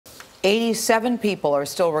87 people are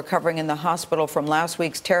still recovering in the hospital from last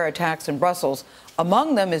week's terror attacks in Brussels.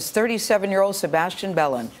 Among them is 37-year-old Sebastien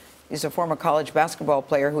Bellin. He's a former college basketball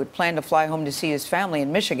player who had planned to fly home to see his family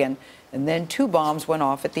in Michigan, and then 2 bombs went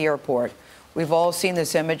off at the airport. We've all seen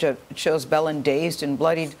this image. It shows Bellin dazed and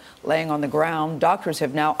bloodied, laying on the ground. Doctors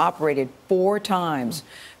have now operated 4 times.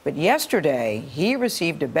 But yesterday, he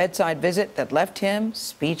received a bedside visit that left him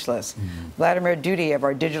speechless. Vladmir Duthiers of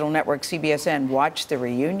our digital network CBSN watched the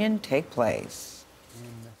reunion take place.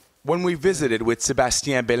 When we visited with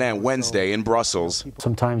Sebastien Bellin Wednesday in Brussels,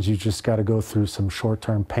 sometimes you just got to go through some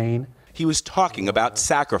short-term pain. He was talking about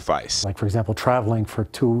sacrifice. Like, for example, traveling for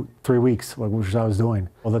 2-3 weeks, which I was doing.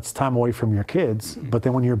 Well, that's time away from your kids, but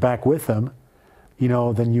then when you're back with them, you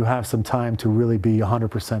know, then you have some time to really be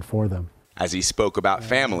 100% for them. As he spoke about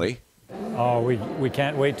family, oh, we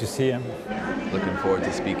can't wait to see him. Looking forward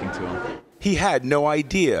to speaking to him. He had no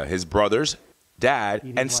idea his brothers, dad,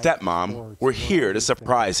 and stepmom were here to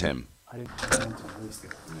surprise him.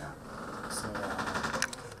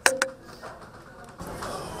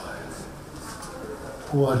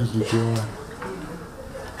 What are you doing?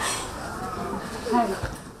 Hi.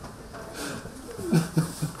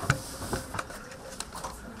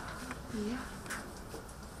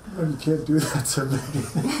 Oh, you can't do that to me.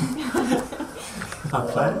 I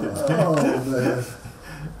planned it. Oh,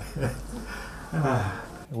 man.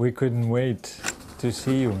 We couldn't wait to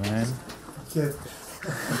see you, man. Yeah.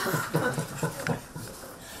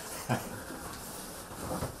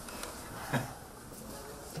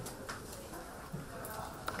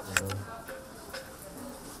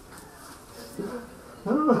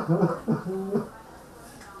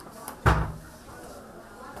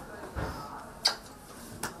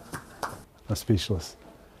 I'm speechless.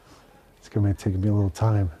 It's going to take me a little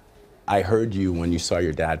time. I heard you when you saw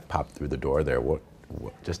your dad pop through the door there.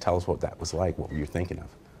 Just tell us what that was like. What were you thinking of?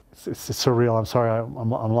 It's surreal. I'm sorry. I'm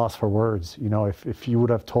lost for words. You know, if you would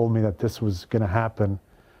have told me that this was going to happen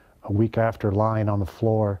a week after lying on the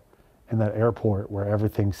floor in that airport where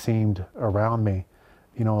everything seemed around me,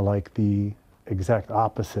 you know, like the exact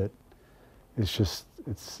opposite, it's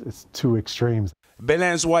two extremes.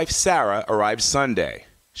 Bellin's wife, Sarah, arrived Sunday.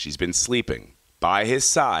 She's been sleeping by his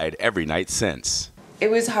side every night since. It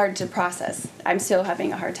was hard to process. I'm still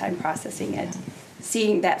having a hard time processing it.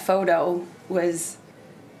 Seeing that photo was,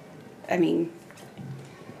 I mean,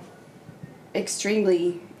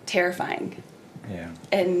 extremely terrifying. Yeah.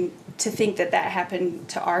 And to think that that happened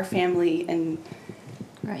to our family, and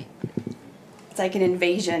Right. it's like an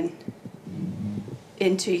invasion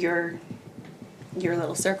into your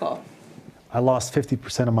little circle. I lost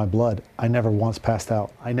 50% of my blood. I never once passed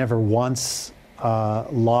out. I never once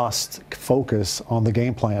lost focus on the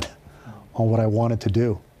game plan, on what I wanted to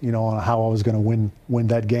do, you know, on how I was going to win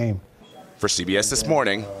that game. For CBS This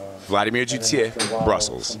Morning, Vladmir Duthiers,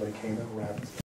 Brussels.